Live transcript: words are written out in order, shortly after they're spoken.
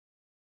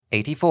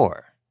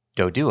84.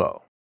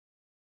 Doduo.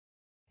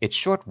 Its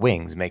short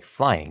wings make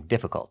flying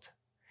difficult.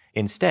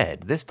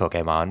 Instead, this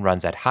Pokémon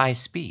runs at high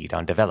speed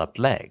on developed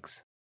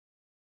legs.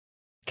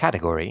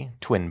 Category: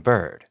 Twin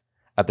Bird.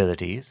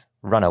 Abilities: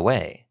 Run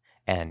Away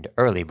and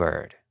Early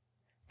Bird.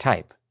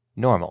 Type: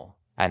 Normal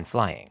and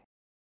Flying.